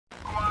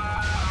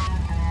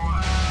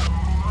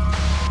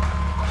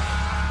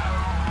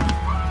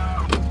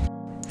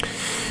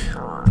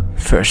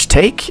first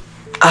take.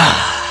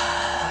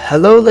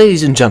 Hello,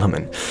 ladies and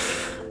gentlemen.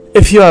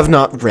 If you have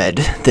not read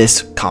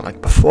this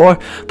comic before,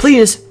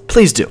 please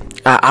do.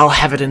 I'll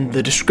have it in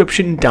the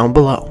description down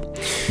below.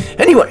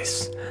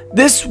 Anyways,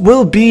 this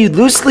will be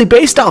loosely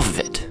based off of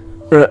it.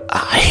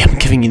 I am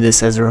giving you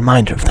this as a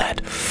reminder of that.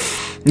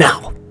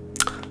 Now,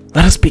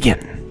 let us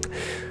begin.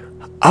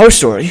 Our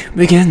story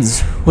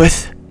begins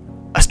with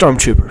a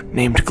stormtrooper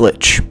named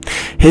Glitch.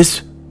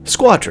 His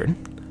squadron,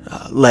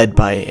 led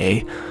by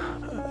a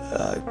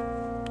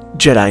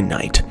Jedi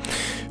Knight,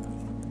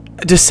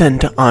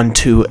 descend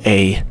onto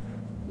a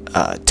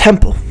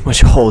temple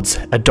which holds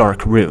a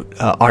dark root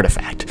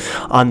artifact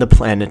on the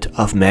planet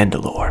of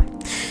Mandalore.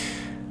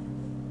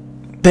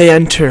 They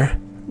enter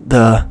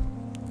the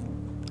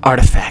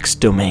artifact's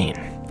domain,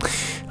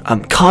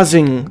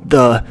 causing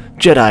the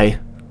Jedi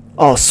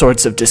all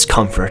sorts of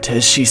discomfort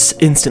as she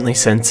instantly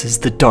senses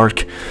the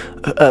dark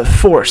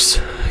force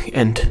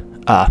and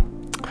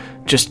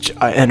just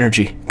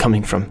energy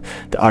coming from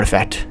the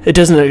artifact. It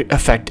doesn't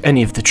affect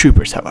any of the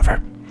troopers,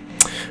 however.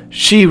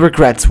 She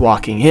regrets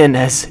walking in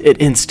as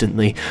it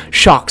instantly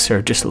shocks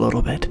her just a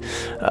little bit,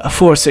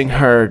 forcing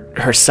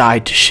her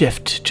side to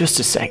shift just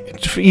a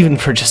second, even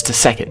for just a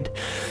second.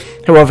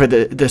 However,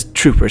 the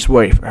troopers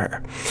worry for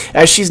her,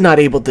 as she's not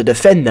able to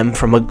defend them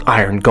from an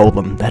iron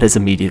golem that is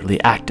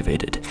immediately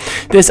activated.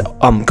 This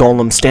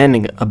golem,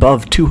 standing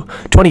above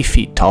 20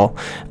 feet tall,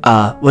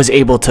 was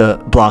able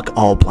to block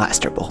all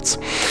blaster bolts.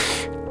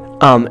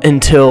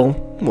 Until,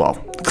 well,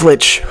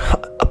 Glitch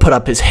put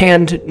up his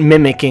hand,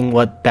 mimicking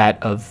what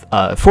that of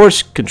a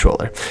Force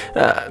controller,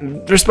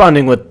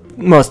 responding with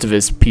most of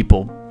his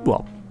people,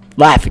 well,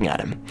 laughing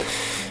at him.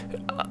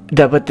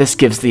 But this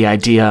gives the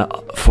idea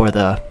for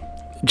the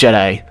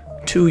Jedi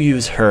to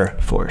use her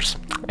Force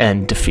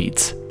and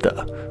defeats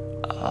the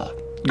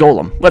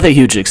golem with a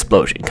huge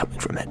explosion coming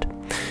from it,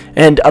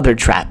 and other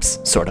traps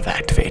sort of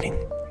activating,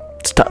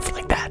 stuff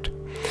like that.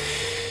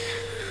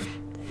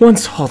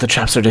 Once all the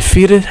traps are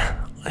defeated,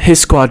 his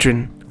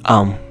squadron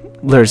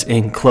lures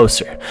in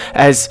closer,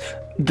 as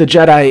the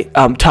Jedi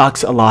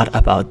talks a lot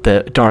about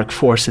the dark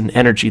force and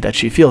energy that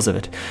she feels of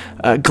it.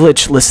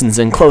 Glitch listens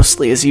in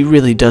closely, as he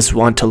really does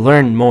want to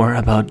learn more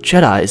about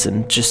Jedis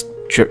and just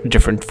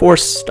different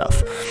force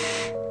stuff.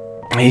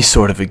 He's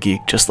sort of a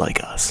geek just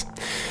like us.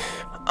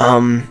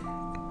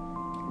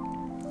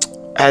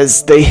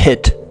 As they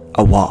hit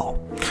a wall,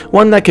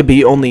 one that could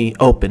be only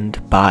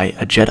opened by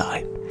a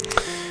Jedi,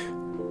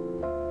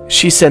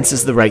 she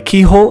senses the right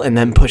keyhole and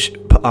then puts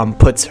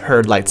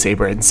her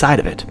lightsaber inside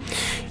of it,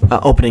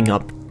 opening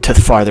up to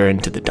farther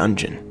into the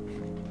dungeon,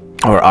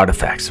 or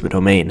artifacts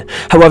domain.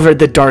 However,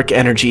 the dark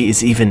energy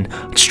is even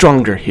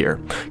stronger here,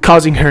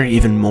 causing her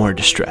even more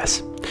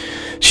distress.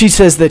 She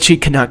says that she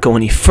cannot go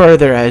any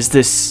further as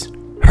this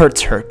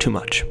hurts her too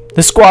much.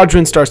 The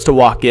squadron starts to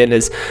walk in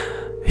as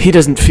he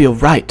doesn't feel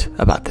right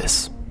about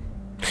this.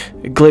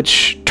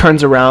 Glitch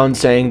turns around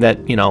saying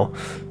that, you know,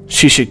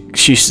 she should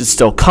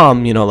still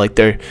come, you know, like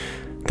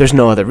there's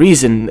no other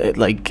reason,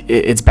 like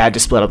it's bad to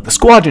split up the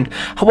squadron.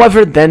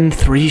 However, then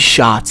 3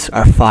 shots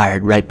are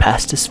fired right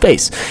past his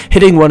face,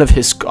 hitting one of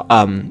his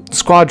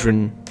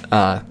squadron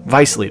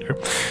vice leader,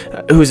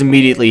 who is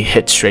immediately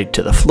hit straight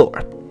to the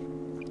floor.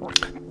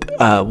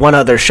 One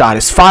other shot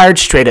is fired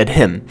straight at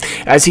him,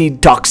 as he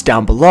ducks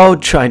down below,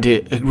 trying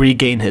to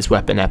regain his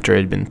weapon after it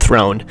had been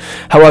thrown.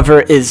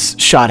 However, is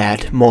shot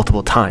at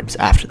multiple times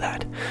after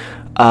that.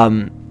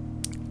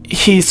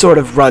 He sort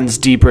of runs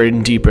deeper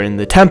and deeper in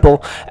the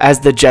temple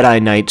as the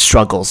Jedi Knight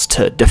struggles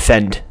to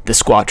defend the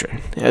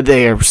squadron.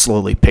 They are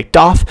slowly picked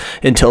off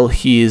until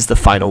he is the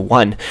final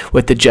one,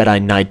 with the Jedi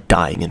Knight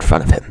dying in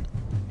front of him.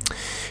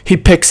 He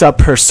picks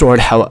up her sword,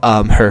 her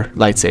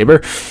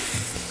lightsaber,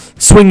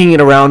 swinging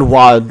it around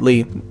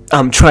wildly,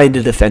 trying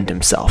to defend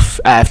himself,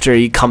 after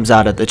he comes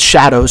out of the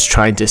shadows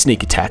trying to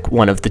sneak attack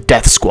one of the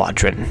Death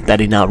Squadron that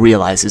he now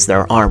realizes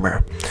their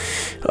armor,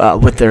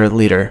 with their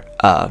leader,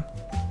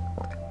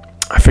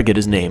 I forget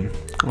his name,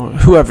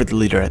 whoever the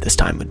leader at this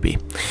time would be.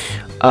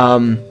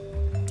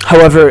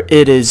 However,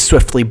 it is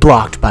swiftly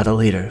blocked by the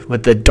leader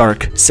with the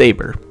dark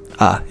saber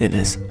in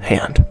his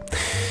hand.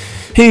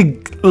 He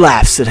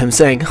laughs at him,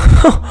 saying,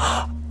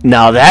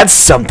 "Now that's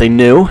something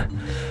new.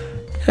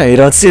 You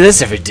don't see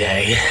this every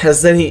day."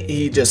 As then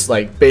he just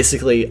like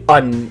basically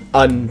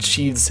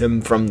unsheathes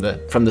him from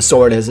the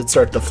sword as it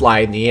starts to fly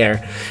in the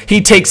air.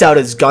 He takes out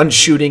his gun,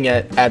 shooting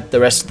at the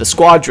rest of the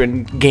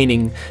squadron,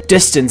 gaining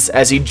distance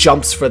as he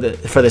jumps for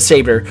the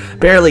saber,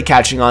 barely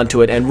catching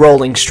onto it and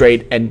rolling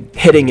straight and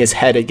hitting his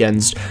head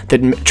against the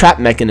trap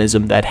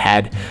mechanism that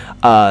had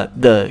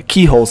the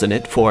keyholes in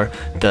it for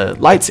the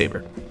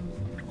lightsaber.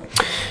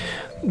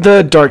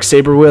 The dark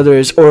saber wielder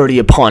is already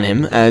upon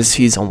him, as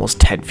he's almost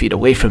 10 feet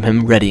away from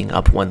him, readying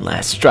up one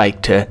last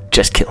strike to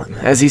just kill him.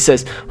 As he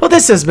says, "Well,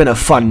 this has been a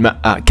fun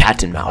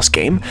cat and mouse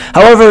game.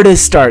 However, it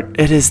is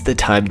the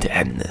time to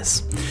end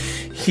this."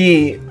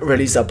 He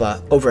readies up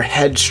a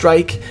overhead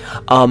strike.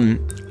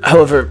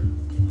 However,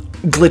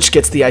 Glitch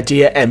gets the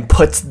idea and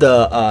puts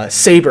the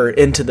saber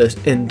into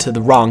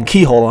the wrong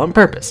keyhole on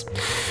purpose.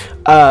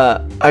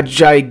 a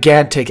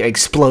gigantic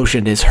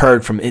explosion is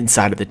heard from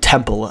inside of the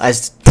temple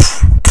as,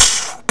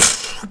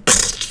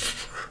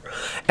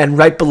 and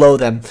right below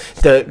them,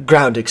 the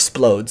ground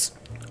explodes,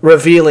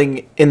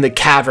 revealing in the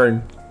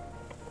cavern,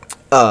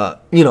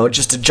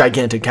 just a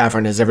gigantic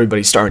cavern as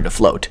everybody's starting to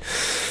float.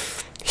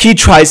 He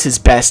tries his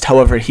best,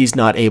 however, he's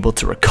not able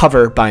to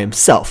recover by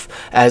himself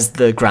as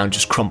the ground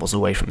just crumbles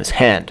away from his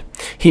hand.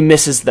 He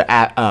misses the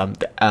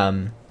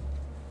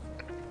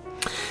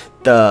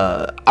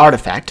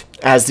artifact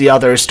as the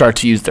others start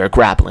to use their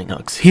grappling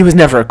hooks. He was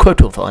never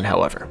equipped with one,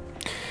 however.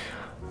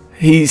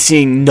 He's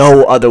seeing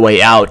no other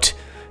way out.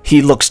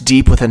 He looks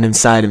deep within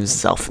inside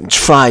himself and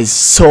tries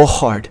so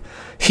hard.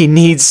 He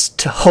needs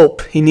to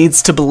hope. He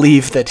needs to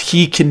believe that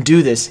he can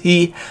do this.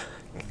 He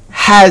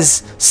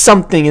has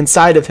something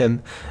inside of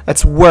him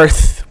that's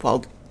worth,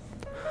 well,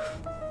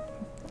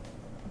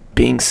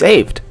 being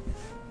saved.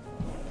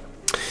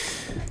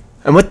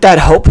 And with that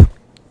hope,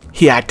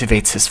 he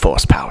activates his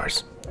force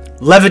powers,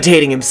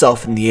 levitating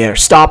himself in the air,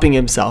 stopping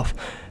himself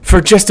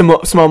for just a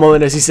small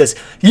moment as he says,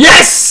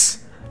 "Yes!"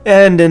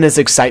 And in his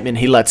excitement,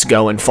 he lets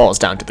go and falls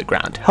down to the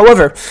ground.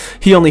 However,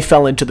 he only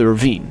fell into the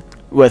ravine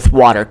with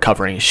water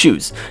covering his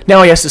shoes.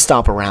 Now he has to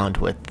stomp around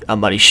with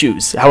muddy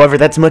shoes. However,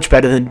 that's much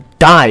better than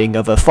dying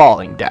of a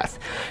falling death.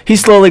 He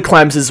slowly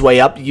climbs his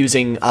way up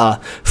using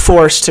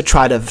force to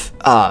try to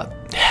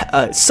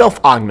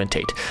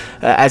self-augmentate,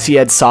 as he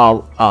had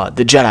saw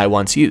the Jedi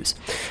once use.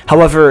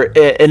 However,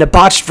 in a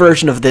botched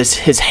version of this,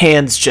 his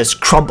hands just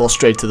crumble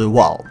straight to the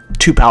wall.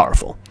 Too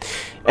powerful.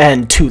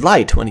 And too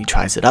light when he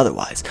tries it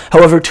otherwise.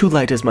 However, too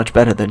light is much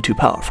better than too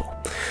powerful.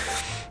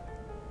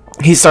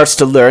 He starts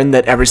to learn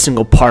that every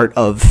single part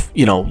of,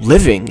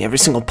 living, every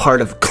single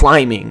part of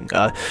climbing,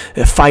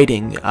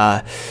 fighting,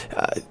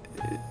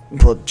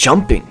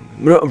 jumping,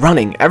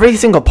 running, every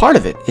single part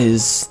of it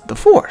is the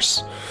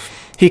Force.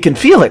 He can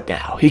feel it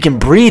now. He can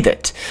breathe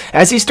it.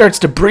 As he starts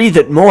to breathe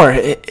it more,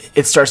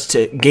 it starts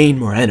to gain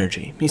more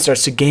energy. He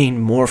starts to gain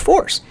more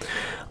force,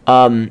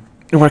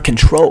 more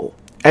control.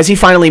 As he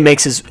finally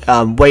makes his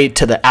way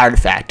to the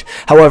artifact,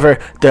 however,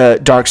 the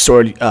Dark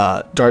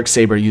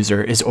Saber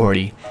user is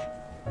already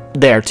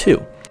there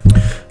too.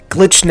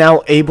 Glitch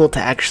now able to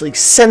actually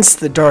sense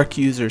the Dark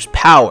user's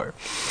power.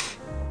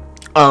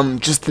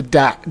 Just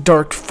the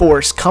dark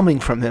force coming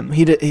from him.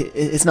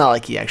 It's not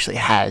like he actually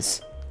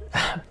has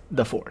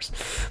the Force,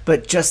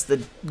 but just the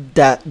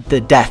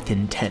death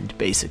intent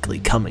basically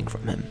coming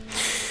from him.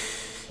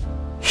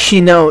 He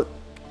now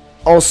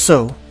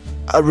also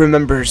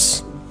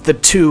remembers the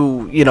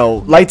two,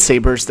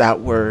 lightsabers that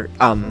were,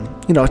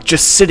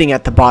 just sitting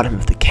at the bottom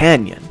of the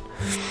canyon.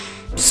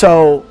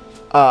 So,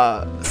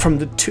 from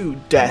the two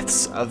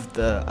deaths of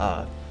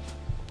the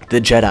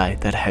Jedi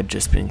that had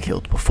just been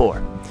killed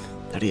before,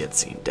 that he had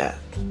seen death.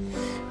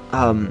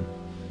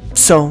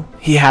 So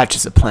he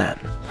hatches a plan.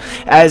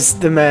 As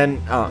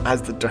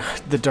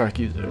the Dark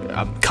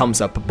user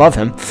comes up above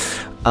him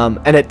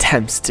and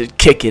attempts to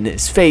kick in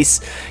his face,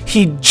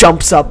 he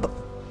jumps up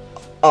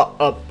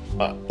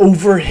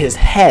over his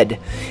head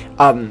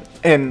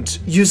and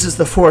uses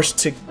the Force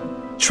to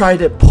try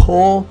to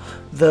pull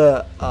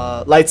the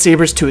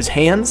lightsabers to his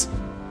hands.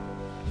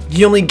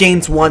 He only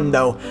gains one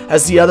though,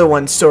 as the other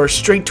one soars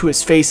straight to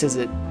his face as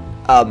it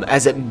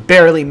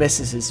barely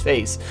misses his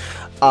face.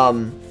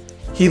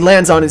 He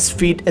lands on his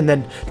feet and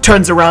then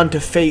turns around to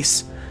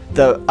face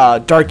the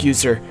Dark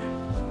user,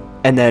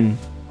 and then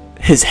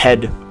his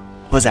head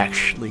was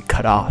actually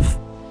cut off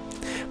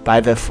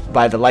by the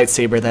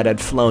lightsaber that had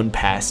flown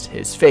past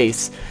his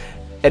face.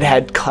 It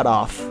had cut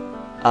off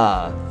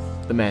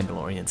the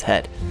Mandalorian's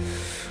head.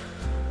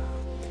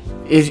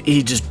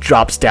 He just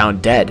drops down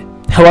dead.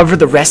 However,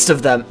 the rest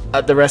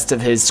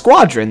of his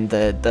squadron,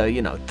 the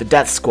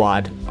Death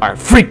Squad, are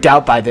freaked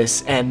out by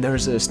this, and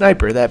there's a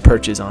sniper that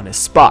perches on his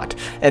spot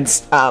and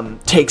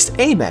takes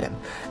aim at him.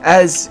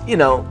 As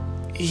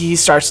he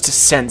starts to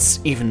sense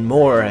even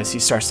more as he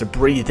starts to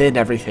breathe in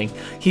everything.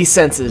 He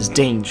senses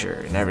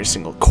danger in every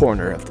single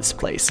corner of this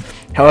place.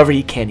 However,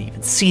 he can't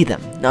even see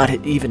them. Not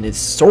even his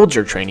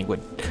soldier training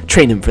would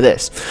train him for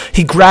this.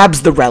 He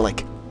grabs the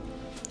relic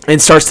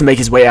and starts to make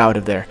his way out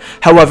of there.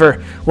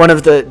 However, one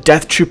of the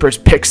Death Troopers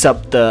picks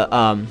up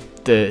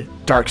the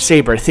Dark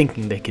Saber,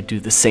 thinking they could do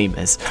the same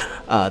as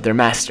their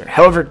master.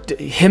 However,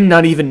 him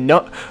not even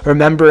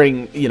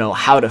remembering,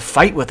 how to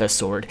fight with a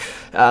sword,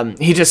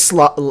 he just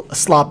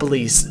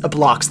sloppily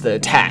blocks the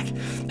attack.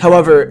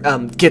 However,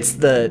 gets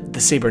the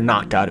saber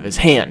knocked out of his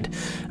hand.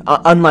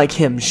 Unlike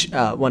him,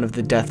 one of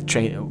the Death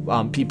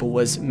people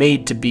was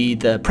made to be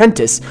the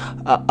apprentice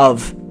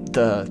of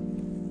the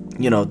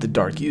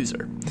Dark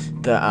user,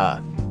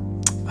 the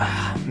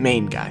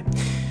main guy,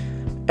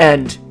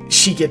 and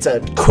she gets a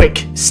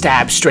quick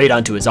stab straight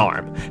onto his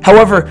arm.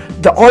 However,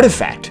 the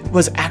artifact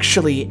was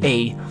actually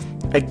a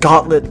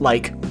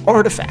gauntlet-like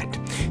artifact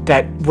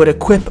that would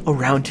equip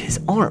around his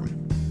arm,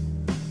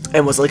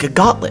 and was like a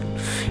gauntlet.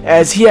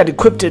 As he had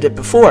equipped it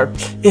before,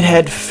 it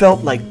had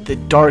felt like the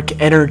dark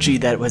energy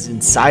that was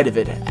inside of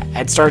it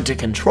had started to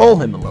control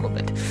him a little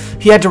bit.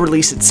 he had to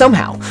release it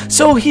somehow.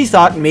 So he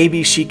thought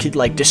maybe she could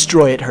like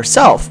destroy it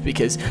herself,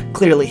 because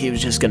clearly he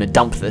was just gonna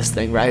dump this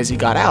thing right as he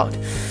got out.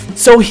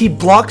 So he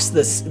blocks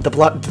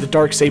the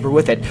dark saber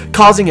with it,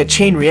 causing a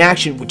chain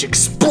reaction which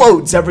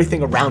explodes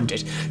everything around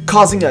it,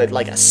 causing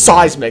a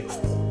seismic,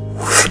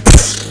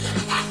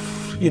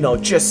 you know,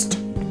 just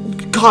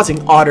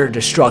causing utter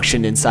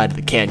destruction inside of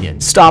the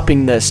canyon,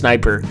 stopping the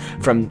sniper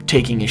from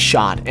taking a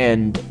shot,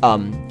 and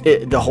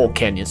the whole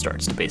canyon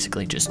starts to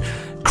basically just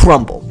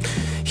crumble.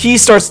 He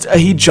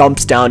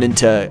jumps down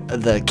into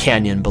the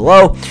canyon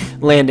below,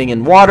 landing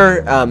in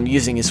water,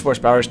 using his force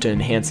powers to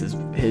enhance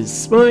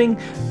his swimming,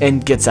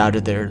 and gets out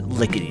of there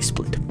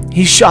lickety-split.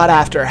 He's shot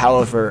after,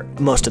 however,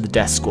 most of the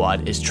death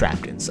squad is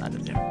trapped inside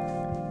of there.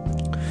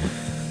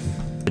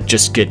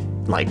 Just get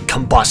like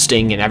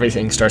combusting, and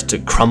everything starts to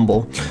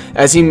crumble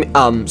as he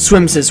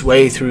swims his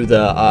way through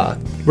the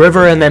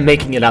river, and then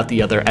making it out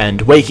the other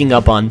end, waking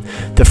up on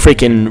the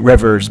freaking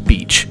river's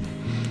beach.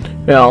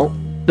 Well,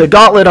 the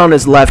gauntlet on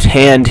his left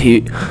hand,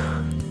 he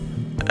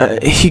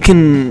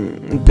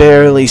can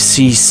barely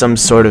see some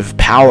sort of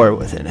power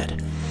within it.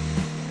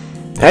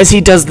 As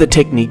he does the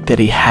technique that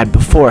he had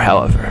before,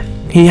 however,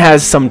 he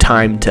has some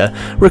time to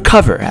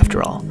recover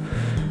after all.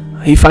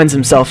 He finds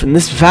himself in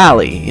this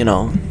valley, you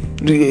know.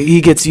 He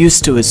gets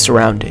used to his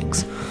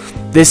surroundings.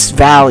 This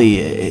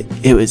valley,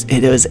 it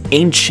was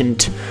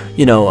ancient,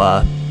 you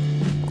know,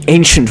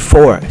 ancient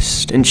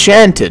forest,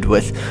 enchanted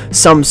with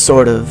some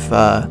sort of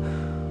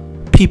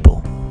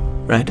people,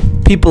 right?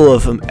 People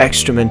of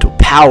extra mental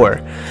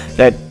power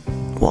that,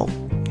 well,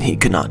 he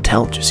could not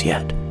tell just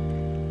yet.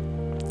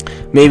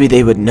 Maybe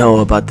they would know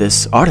about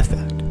this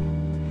artifact.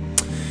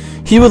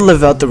 He would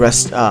live out the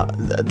rest,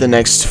 the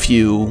next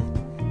few,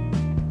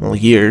 well,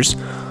 years,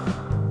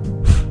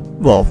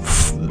 well,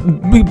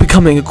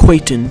 becoming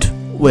acquainted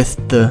with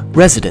the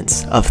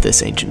residents of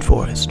this ancient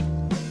forest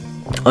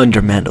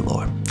under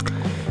Mandalore.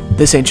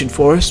 This ancient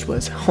forest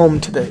was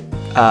home to the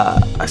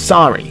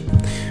Asari,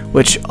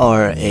 which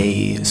are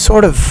a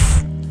sort of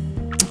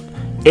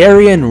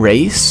Aryan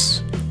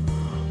race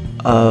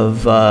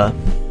of what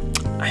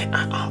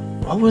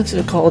was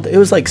it called? It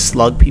was like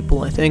slug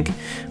people, I think,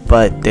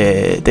 but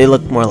they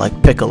look more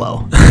like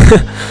Piccolo.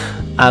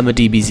 I'm a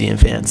DBZ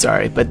fan,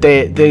 sorry, but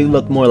they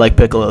look more like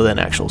Piccolo than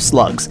actual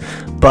slugs.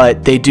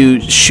 But they do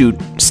shoot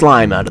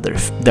slime out of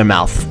their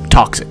mouth,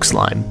 toxic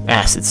slime,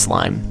 acid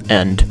slime,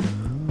 and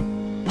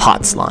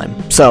hot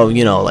slime. So,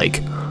 you know,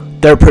 like,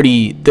 they're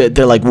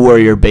like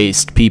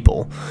warrior-based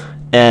people.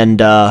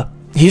 And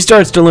he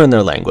starts to learn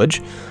their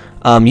language.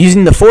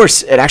 Using the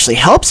Force, it actually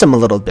helps him a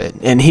little bit,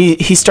 and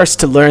he starts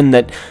to learn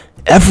that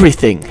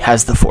everything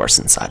has the Force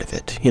inside of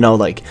it, you know,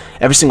 like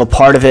every single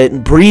part of it,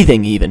 and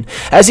breathing even.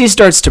 As he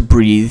starts to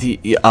breathe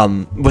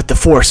with the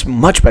Force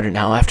much better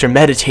now, after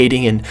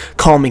meditating and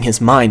calming his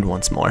mind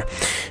once more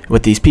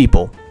with these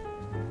people,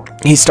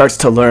 he starts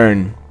to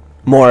learn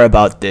more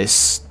about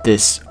this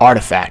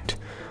artifact.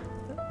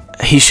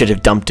 He should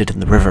have dumped it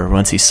in the river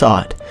once he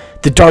saw it.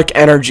 The dark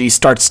energy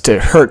starts to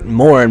hurt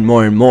more and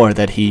more and more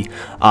that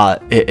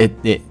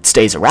it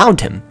stays around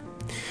him.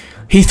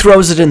 He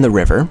throws it in the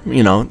river,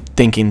 you know,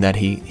 thinking that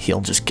he'll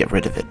just get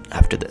rid of it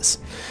after this.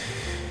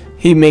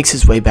 He makes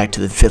his way back to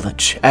the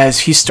village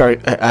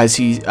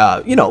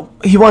you know,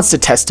 he wants to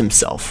test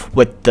himself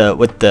with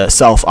the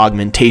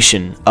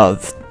self-augmentation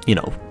of, you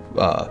know,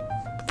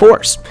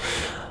 Force.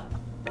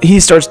 He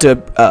starts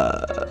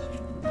to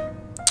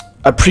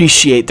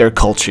appreciate their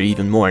culture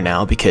even more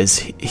now, because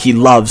he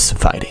loves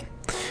fighting.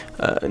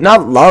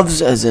 Not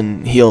loves as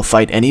in he'll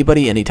fight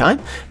anybody anytime,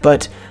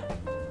 but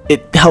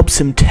it helps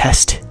him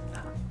test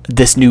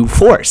this new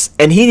Force,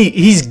 and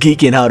he's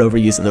geeking out over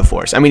using the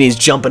Force. I mean, he's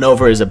jumping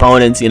over his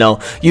opponents, you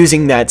know,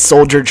 using that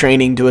soldier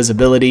training to his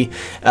ability.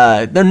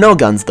 There are no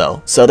guns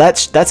though, so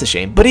that's a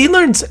shame. But he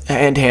learns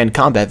hand-to-hand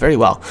combat very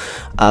well,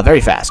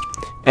 very fast,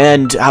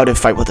 and how to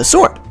fight with a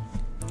sword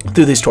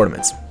through these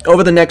tournaments.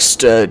 Over the next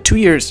 2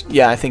 years,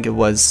 yeah, I think it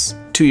was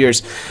 2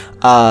 years,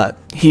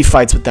 he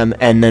fights with them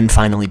and then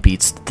finally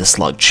beats the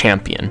slug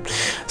champion.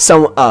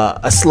 So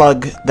a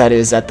slug that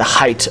is at the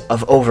height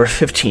of over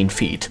 15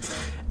 feet.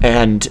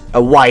 And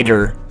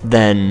wider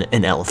than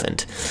an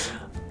elephant.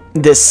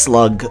 This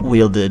slug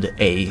wielded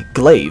a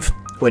glaive,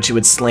 which it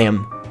would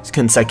slam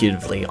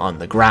consecutively on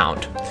the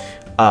ground.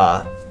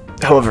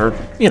 However,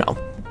 you know,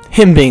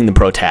 him being the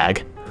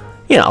protag,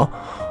 you know,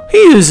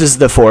 he uses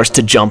the Force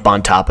to jump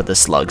on top of the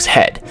slug's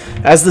head.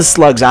 As the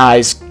slug's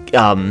eyes,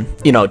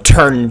 you know,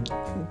 turn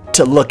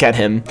to look at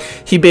him,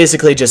 he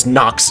basically just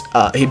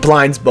he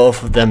blinds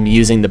both of them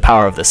using the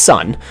power of the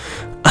sun.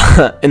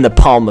 In the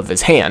palm of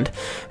his hand,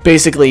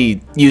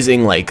 basically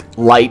using like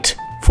light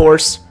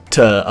force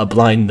to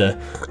blind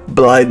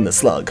the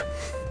slug.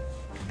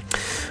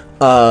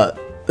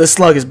 The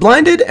slug is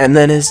blinded and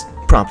then is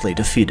promptly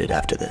defeated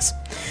after this,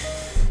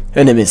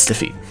 and amidst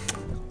defeat.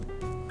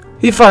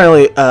 He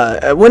finally,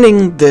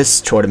 winning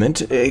this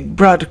tournament,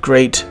 brought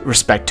great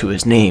respect to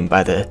his name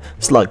by the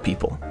slug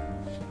people.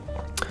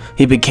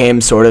 He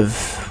became sort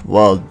of,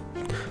 well,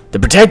 the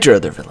protector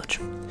of their village,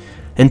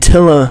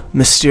 until a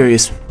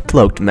mysterious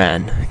cloaked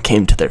man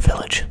came to their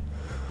village.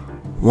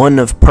 One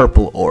of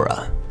purple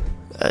aura.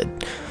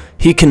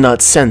 He could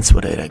not sense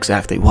what it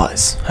exactly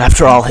was.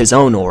 After all, his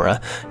own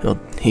aura, well,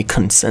 he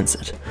couldn't sense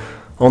it.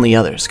 Only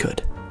others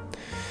could.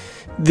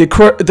 The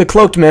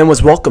cloaked man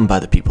was welcomed by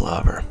the people,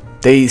 however.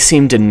 They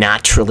seemed to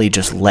naturally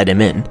just let him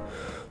in,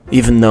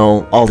 even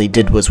though all he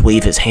did was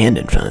wave his hand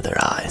in front of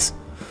their eyes.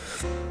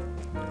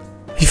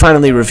 He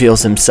finally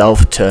reveals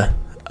himself to,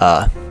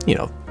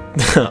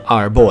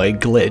 our boy,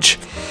 Glitch,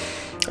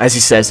 as he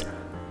says,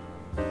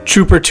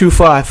 "Trooper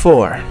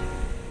 254,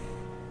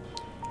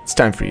 it's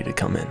time for you to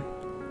come in.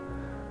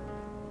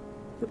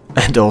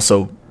 And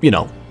also,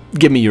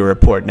 give me your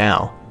report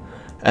now."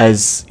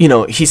 As,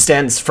 he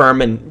stands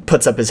firm and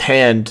puts up his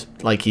hand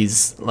like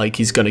he's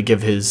gonna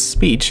give his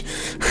speech,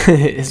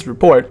 his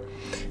report.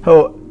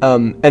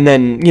 And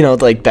then,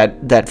 like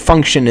that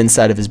function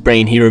inside of his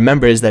brain, he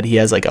remembers that he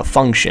has like a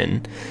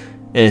function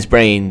in his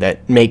brain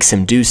that makes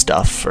him do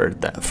stuff for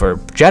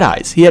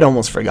Jedis. He had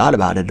almost forgot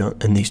about it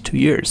in these 2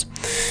 years.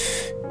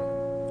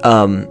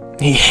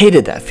 He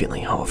hated that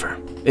feeling, however.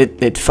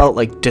 It felt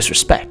like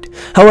disrespect.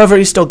 However,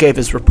 he still gave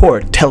his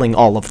report, telling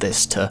all of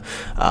this to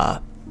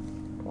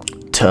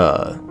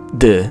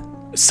the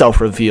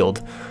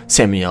self-revealed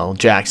Samuel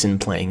Jackson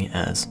playing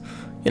as,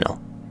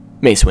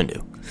 Mace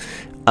Windu.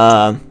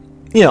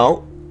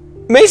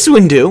 Mace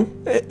Windu,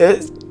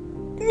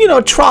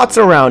 trots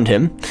around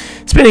him,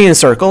 spinning in a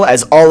circle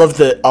as all of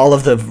the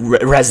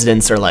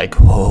residents are like,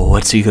 "Whoa,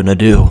 what's he gonna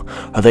do?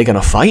 Are they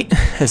gonna fight?"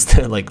 As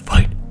they're like,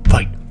 "Fight,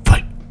 fight,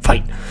 fight,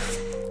 fight."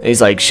 And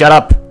he's like, "Shut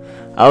up.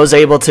 I was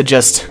able to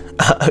just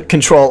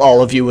control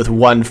all of you with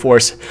one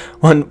force,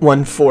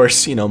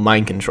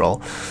 mind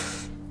control.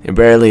 You're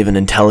barely even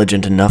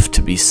intelligent enough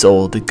to be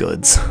sold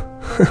goods,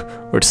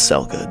 or to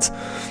sell goods."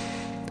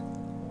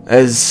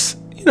 As,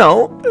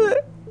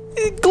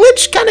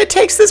 Glitch kind of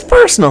takes this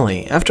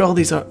personally. After all,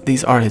 these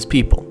are his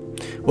people.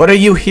 "What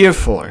are you here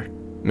for,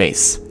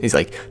 Mace?" He's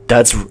like,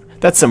 that's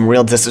some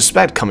real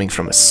disrespect coming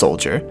from a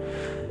soldier."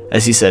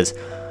 As he says,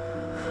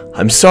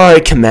 "I'm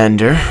sorry,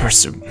 Commander,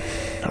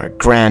 or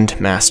Grand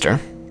Master.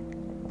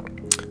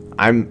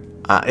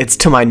 It's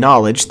to my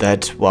knowledge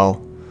that,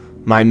 well,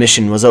 my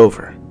mission was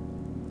over.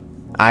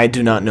 I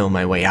do not know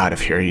my way out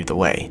of here either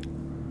way.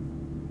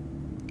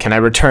 Can I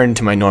return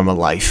to my normal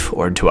life,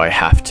 or do I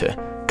have to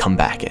come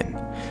back in?"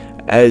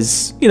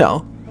 As,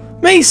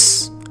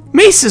 Mace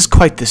is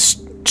quite the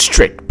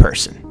strict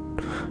person.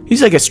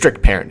 He's like a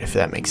strict parent, if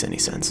that makes any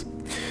sense,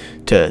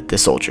 to the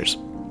soldiers.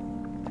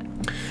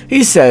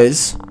 He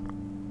says,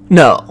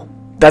 "No,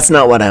 that's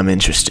not what I'm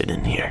interested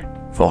in here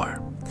for.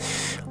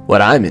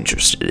 What I'm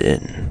interested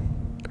in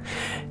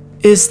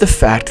is the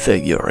fact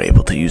that you're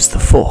able to use the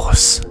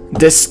Force."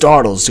 This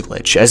startles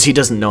Glitch, as he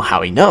doesn't know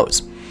how he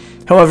knows.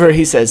 However,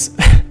 he says,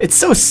 "It's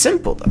so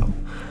simple, though.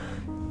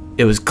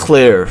 It was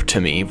clear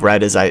to me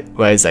right as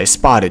I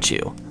spotted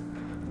you.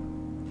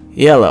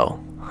 Yellow,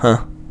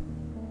 huh?"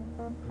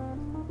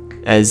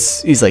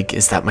 As he's like,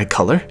 "Is that my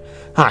color?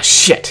 Ah,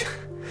 shit.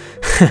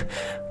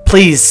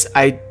 Please,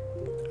 I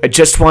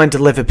just wanted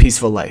to live a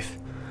peaceful life."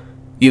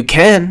 "You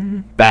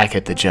can, back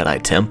at the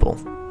Jedi Temple."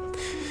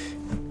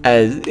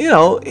 As,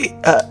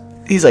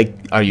 he's like,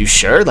 "Are you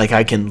sure? Like,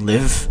 I can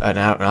live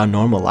a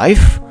normal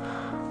life?"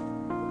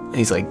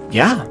 He's like,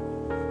 "Yeah,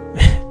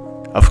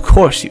 of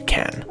course you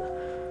can.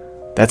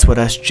 That's what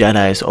us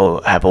Jedis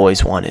have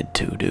always wanted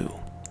to do.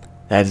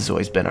 That has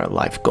always been our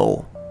life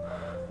goal.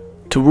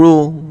 To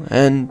rule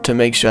and to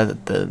make sure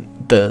that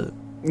the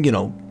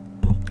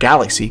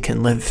galaxy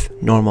can live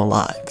normal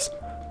lives."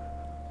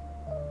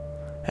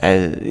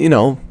 And,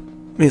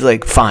 he's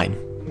like, "Fine,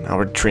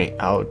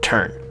 I'll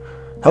turn.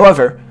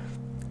 However,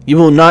 you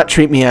will not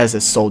treat me as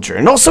a soldier."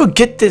 And also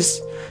get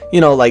this,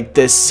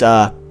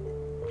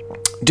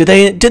 did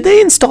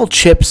they install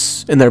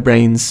chips in their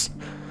brains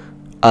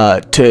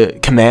to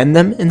command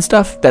them and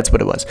stuff? That's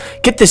what it was.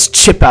 "Get this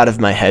chip out of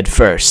my head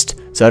first,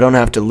 so I don't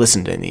have to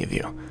listen to any of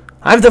you.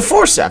 I have the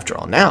Force after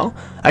all now.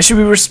 I should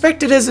be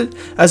respected as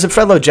a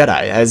fellow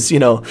Jedi." As,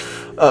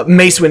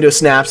 Mace Windu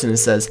snaps and it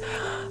says,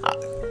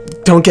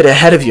 "Don't get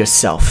ahead of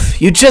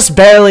yourself. You just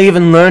barely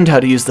even learned how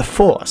to use the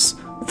Force.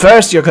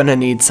 First, you're gonna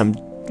need some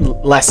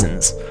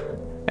lessons,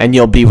 and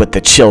you'll be with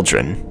the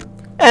children."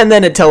 And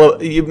then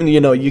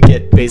you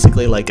get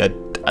basically like a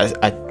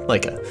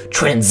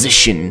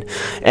transition,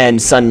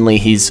 and suddenly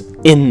he's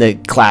in the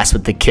class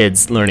with the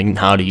kids learning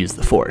how to use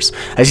the Force.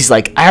 As he's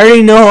like, "I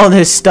already know all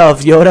this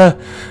stuff, Yoda."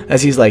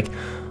 As he's like,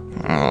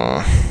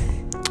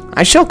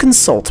 "I shall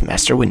consult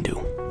Master Windu."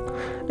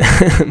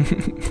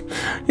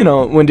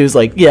 Windu's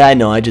like, "Yeah, I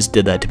know, I just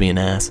did that to be an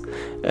ass."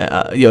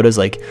 Yoda's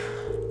like,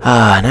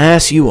 "An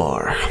ass you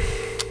are.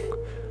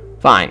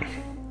 Fine.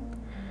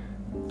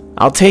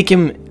 I'll take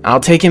him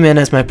in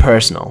as my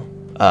personal,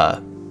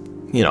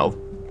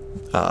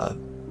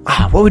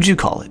 what would you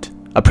call it?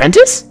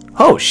 Apprentice?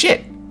 Oh,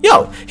 shit.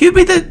 Yo, he would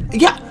be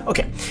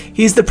okay.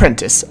 He's the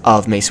apprentice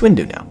of Mace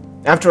Windu now.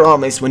 After all,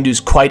 Mace Windu's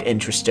quite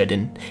interested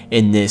in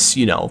this,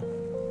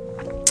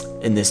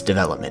 in this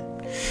development.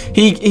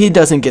 He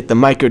doesn't get the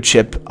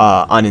microchip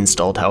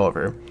uninstalled,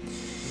 however.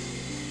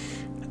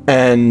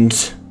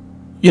 And,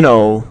 you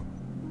know,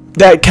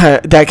 that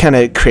kind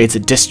of creates a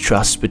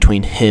distrust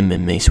between him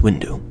and Mace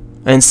Windu.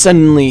 And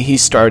suddenly he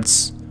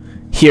starts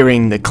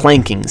hearing the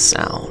clanking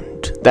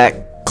sound,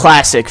 that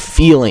classic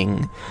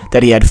feeling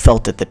that he had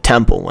felt at the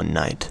temple one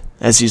night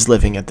as he's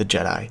living at the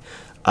Jedi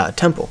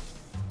temple.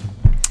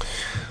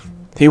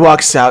 He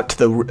walks out to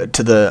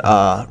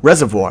the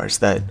reservoirs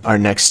that are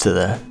next to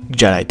the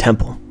Jedi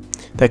temple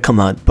that come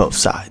out both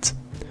sides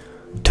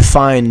to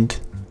find,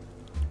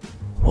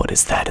 what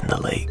is that in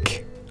the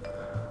lake?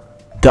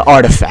 The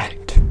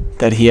artifact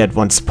that he had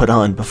once put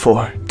on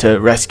before to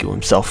rescue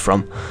himself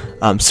from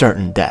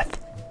certain death.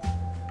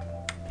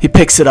 He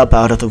picks it up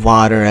out of the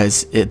water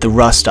as the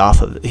rust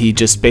off of it. He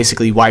just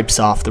basically wipes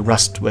off the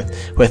rust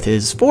with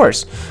his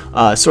force,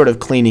 sort of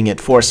cleaning it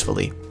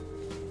forcefully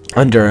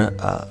under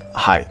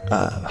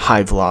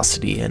high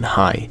velocity and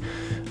high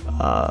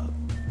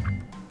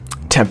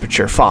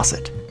temperature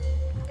faucet.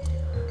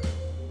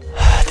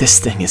 This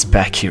thing is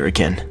back here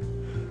again.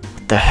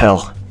 What the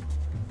hell?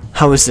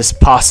 How is this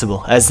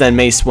possible? As then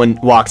Mace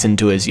walks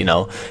into his,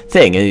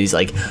 thing, and he's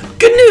like,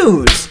 "Good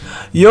news!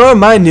 You're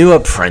my new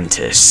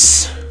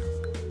apprentice."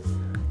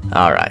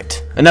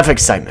 Alright, enough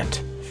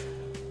excitement.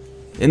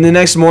 In the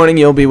next morning,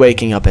 you'll be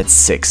waking up at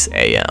 6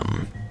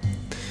 a.m.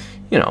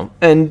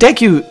 And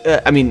Deku,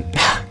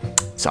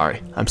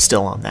 sorry, I'm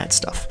still on that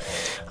stuff.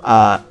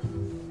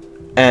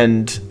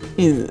 And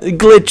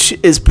Glitch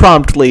is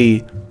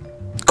promptly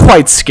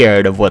quite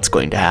scared of what's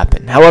going to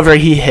happen. However,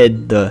 he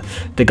hid the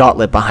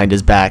gauntlet behind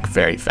his back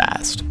very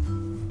fast.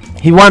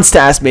 He wants to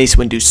ask Mace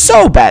Windu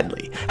so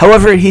badly.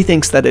 However, he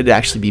thinks that it'd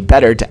actually be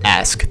better to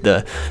ask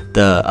the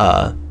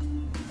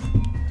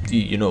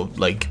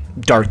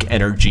dark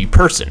energy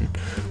person,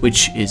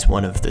 which is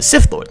one of the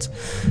Sith Lords.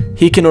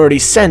 He can already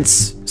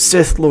sense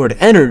Sith Lord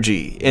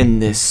energy in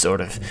this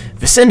sort of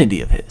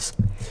vicinity of his.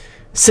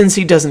 Since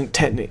he didn't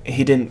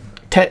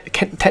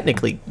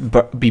technically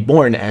be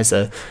born as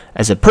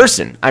a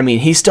person. I mean,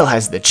 he still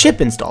has the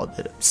chip installed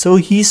in him, so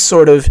he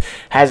sort of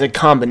has a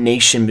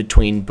combination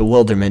between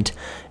bewilderment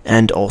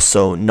and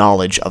also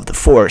knowledge of the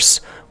Force,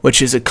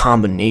 which is a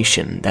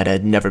combination that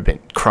had never been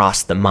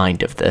crossed the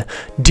mind of the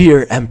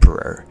dear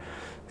Emperor.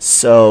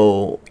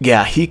 So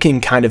yeah, he can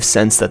kind of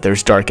sense that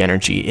there's dark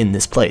energy in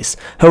this place.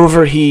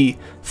 However, he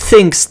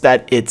thinks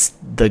that it's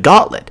the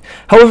gauntlet.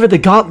 However, the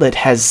gauntlet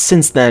has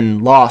since then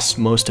lost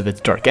most of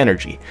its dark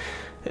energy.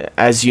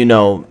 As you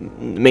know,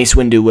 Mace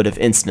Windu would have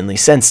instantly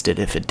sensed it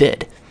if it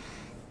did.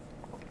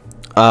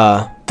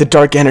 The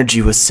dark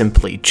energy was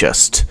simply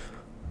just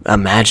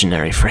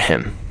imaginary for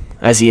him,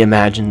 as he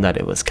imagined that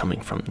it was coming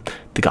from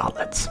the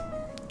gauntlets.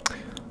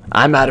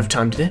 I'm out of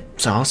time today,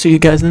 so I'll see you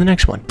guys in the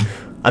next one.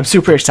 I'm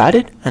super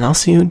excited, and I'll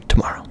see you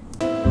tomorrow.